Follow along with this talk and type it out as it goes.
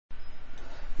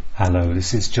Hello,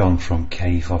 this is John from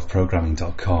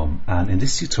caveofprogramming.com, and in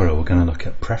this tutorial we're going to look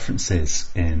at preferences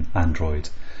in Android.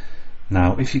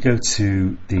 Now if you go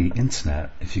to the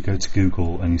internet, if you go to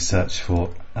Google and you search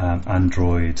for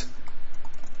Android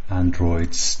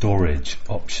storage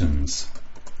options,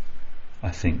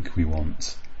 I think we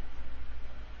want,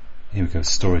 here we go,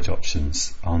 storage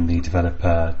options on the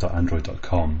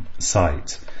developer.android.com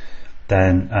site,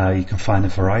 then you can find a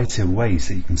variety of ways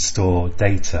that you can store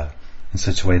data in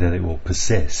such a way that it will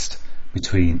persist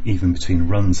even between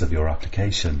runs of your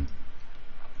application.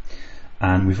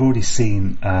 And we've already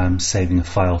seen saving a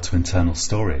file to internal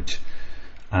storage,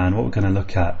 and what we're going to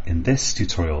look at in this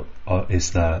tutorial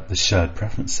is the shared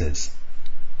preferences.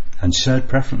 And shared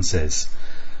preferences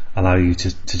allow you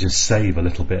to just save a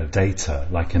little bit of data,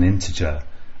 like an integer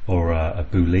or a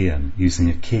boolean, using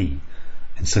a key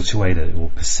in such a way that it will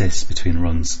persist between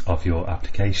runs of your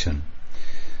application.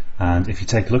 And if you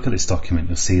take a look at this document,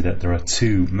 you'll see that there are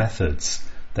two methods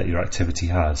that your activity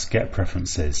has: get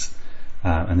preferences,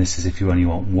 and this is if you only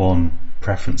want one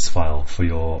preference file for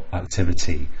your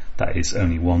activity, that is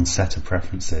only one set of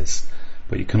preferences.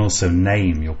 But you can also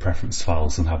name your preference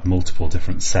files and have multiple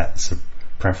different sets of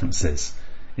preferences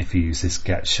if you use this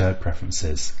get shared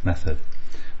preferences method.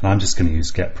 And I'm just going to use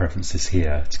get preferences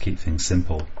here to keep things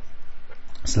simple.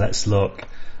 So let's look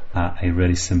at a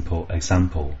really simple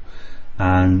example.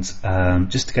 And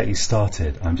just to get you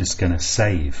started, I'm just going to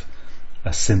save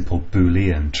a simple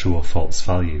boolean true or false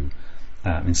value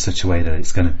in such a way that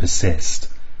it's going to persist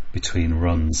between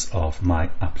runs of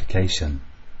my application.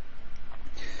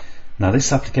 Now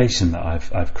this application that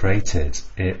I've created,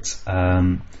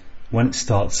 when it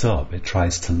starts up, it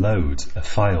tries to load a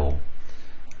file,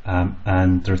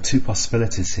 and there are two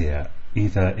possibilities here.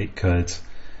 Either it could,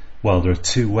 well, there are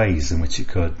two ways in which it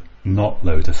could not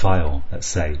load a file, let's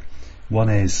say. One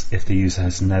is if the user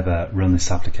has never run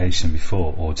this application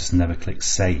before, or just never clicked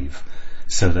save,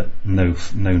 so that no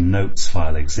notes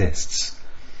file exists,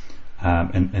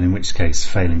 and in which case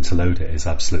failing to load it is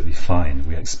absolutely fine,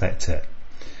 we expect it.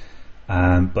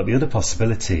 But the other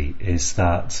possibility is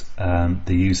that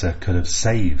the user could have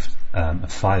saved a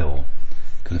file,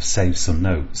 could have saved some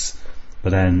notes,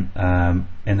 but then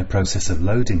in the process of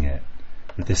loading it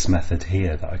with this method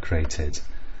here that I created,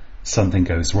 something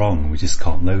goes wrong and we just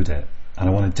can't load it. And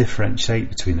I want to differentiate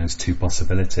between those two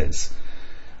possibilities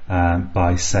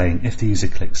by saying, if the user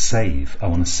clicks save, I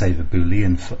want to save a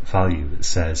boolean value that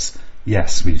says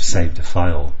yes, we've saved a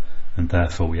file, and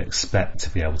therefore we expect to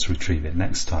be able to retrieve it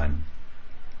next time.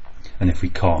 And if we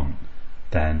can't,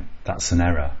 then that's an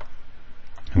error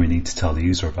and we need to tell the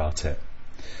user about it.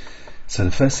 So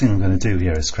the first thing I'm going to do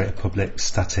here is create a public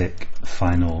static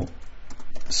final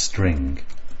string,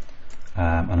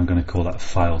 and I'm going to call that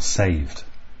file saved,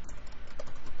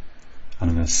 and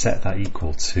I'm going to set that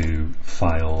equal to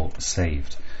file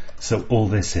saved. So all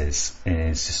this is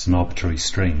just an arbitrary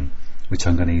string which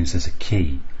I'm going to use as a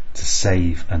key to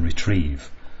save and retrieve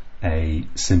a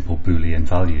simple boolean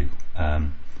value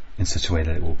in such a way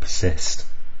that it will persist.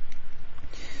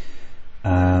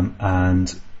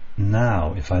 And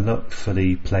now if I look for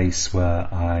the place where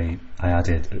I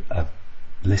added a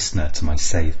listener to my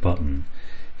save button,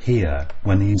 here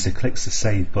when the user clicks the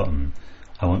save button,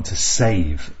 I want to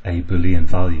save a boolean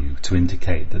value to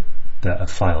indicate that a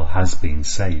file has been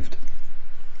saved.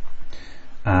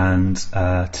 And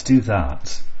to do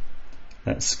that,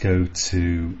 let's go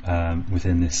to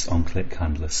within this onClick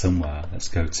handler somewhere, let's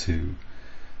go to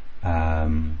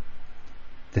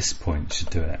this point,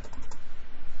 should do it,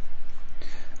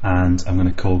 and I'm going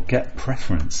to call get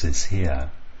preferences here,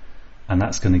 and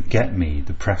that's going to get me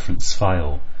the preference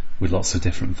file with lots of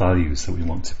different values that we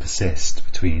want to persist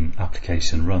between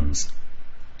application runs.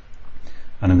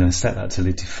 And I'm going to set that to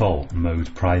the default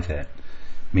mode private,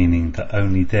 meaning that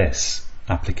only this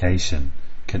application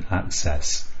can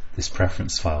access this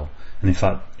preference file. And in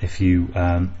fact, if you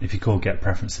call get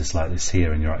preferences like this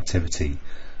here in your activity,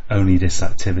 only this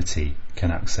activity can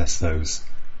access those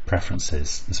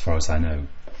preferences as far as I know.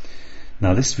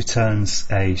 Now this returns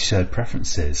a shared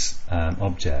preferences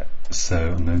object,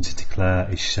 so I'm going to declare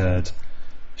a shared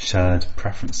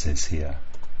preferences here.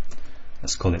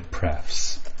 Let's call it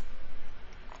prefs.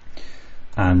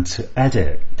 And to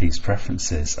edit these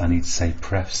preferences, I need to say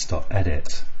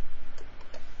prefs.edit,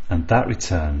 and that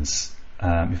returns,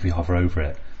 if we hover over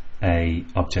it, a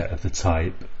object of the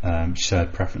type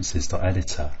shared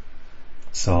preferences.editor.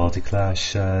 So I'll declare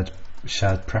shared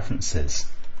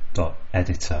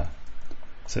preferences.editor.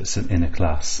 So it's an inner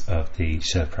class of the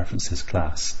shared preferences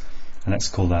class, and let's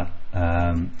call that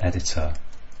editor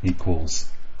equals.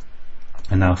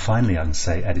 And now finally I can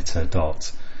say editor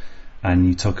dot, and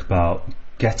you talk about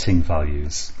getting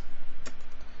values.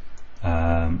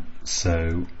 Well,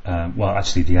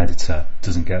 actually the editor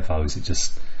doesn't get values, it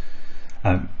just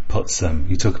puts them.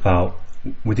 You talk about,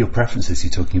 with your preferences, you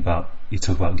talk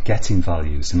about getting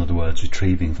values, in other words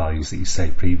retrieving values that you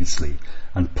saved previously,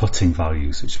 and putting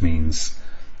values, which means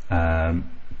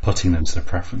putting them to the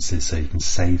preferences so you can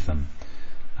save them.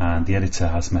 And the editor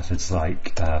has methods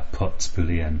like put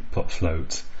boolean, put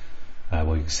float.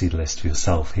 Well, you can see the list for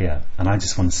yourself here, and I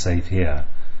just want to save here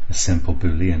a simple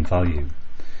boolean value.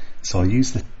 So I'll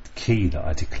use the key that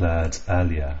I declared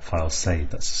earlier, file save,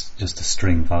 that's just a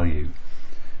string value,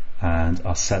 and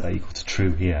I'll set that equal to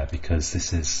true here, because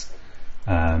this is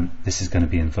going to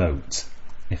be invoked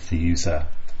if the user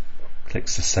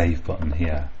clicks the save button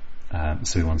here.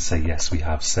 So we want to say yes, we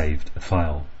have saved a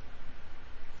file.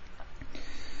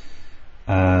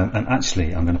 And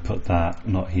actually I'm going to put that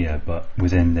not here but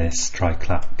within this try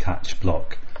catch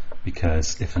block,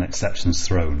 because if an exception is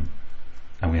thrown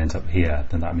and we end up here,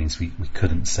 then that means we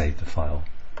couldn't save the file.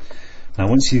 Now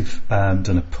once you've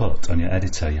done a put on your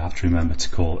editor, you have to remember to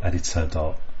call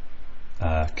editor.commit,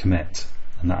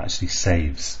 and that actually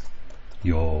saves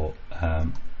your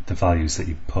the values that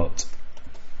you put.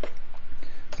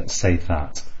 Let's save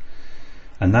that.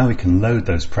 And now we can load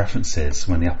those preferences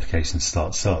when the application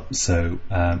starts up. So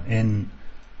in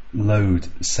load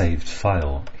saved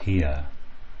file here,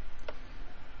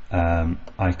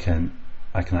 I can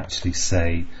actually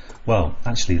say, well,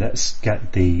 actually let's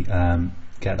get the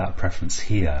get that preference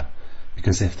here,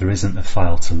 because if there isn't a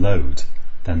file to load,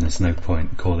 then there's no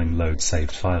point calling load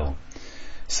saved file.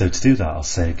 So to do that, I'll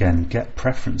say again, get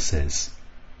preferences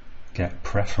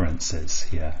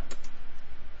here.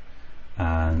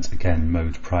 And again,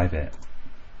 mode private,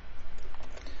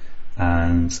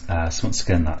 and so once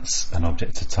again that's an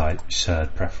object to type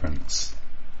shared preferences,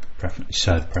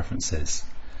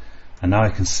 and now I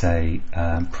can say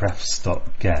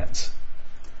prefs.get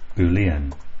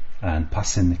boolean and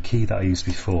pass in the key that I used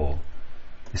before,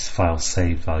 this file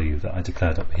save value that I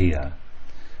declared up here,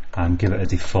 and give it a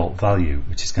default value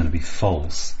which is going to be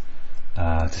false,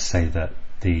 to say that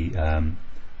the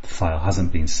file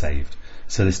hasn't been saved.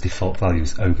 So this default value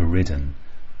is overridden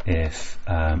if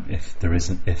there is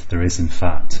in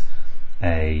fact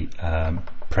a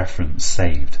preference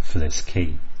saved for this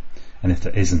key, and if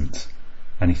there isn't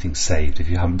anything saved, if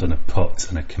you haven't done a put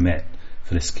and a commit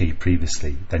for this key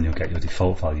previously, then you'll get your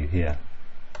default value here.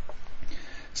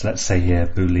 So let's say here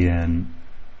boolean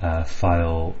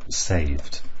file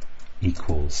saved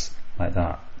equals like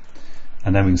that,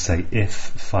 and then we can say if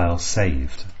file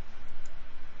saved,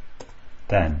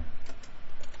 then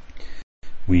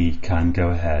we can go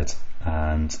ahead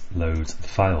and load the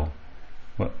file.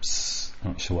 Whoops,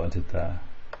 not sure what I did there.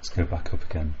 Let's go back up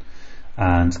again.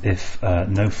 And if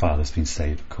no file has been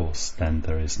saved, of course, then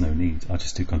there is no need. I'll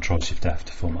just do Ctrl-Shift-F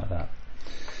to format that.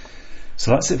 So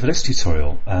that's it for this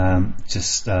tutorial.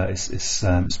 It's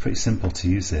pretty simple to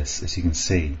use this, as you can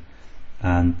see.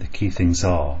 And the key things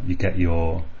are: you get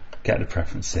the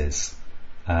preferences,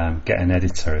 get an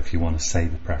editor if you want to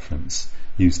save the preference.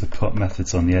 Use the put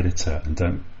methods on the editor, and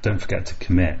don't forget to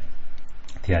commit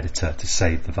the editor to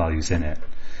save the values in it.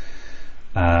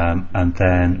 And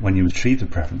then when you retrieve the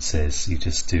preferences, you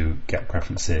just do get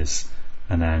preferences,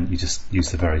 and then you just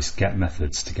use the various get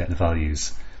methods to get the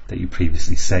values that you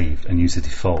previously saved, and use a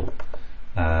default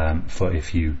for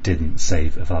if you didn't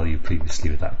save a value previously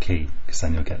with that key, because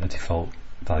then you'll get the default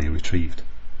value retrieved.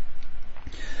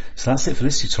 So that's it for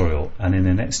this tutorial, and in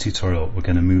the next tutorial we're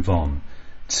going to move on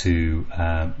to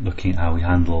looking at how we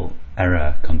handle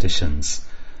error conditions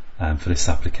for this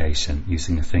application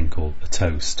using a thing called a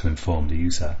toast to inform the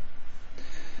user.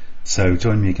 So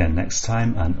join me again next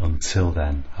time, and until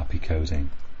then, happy coding.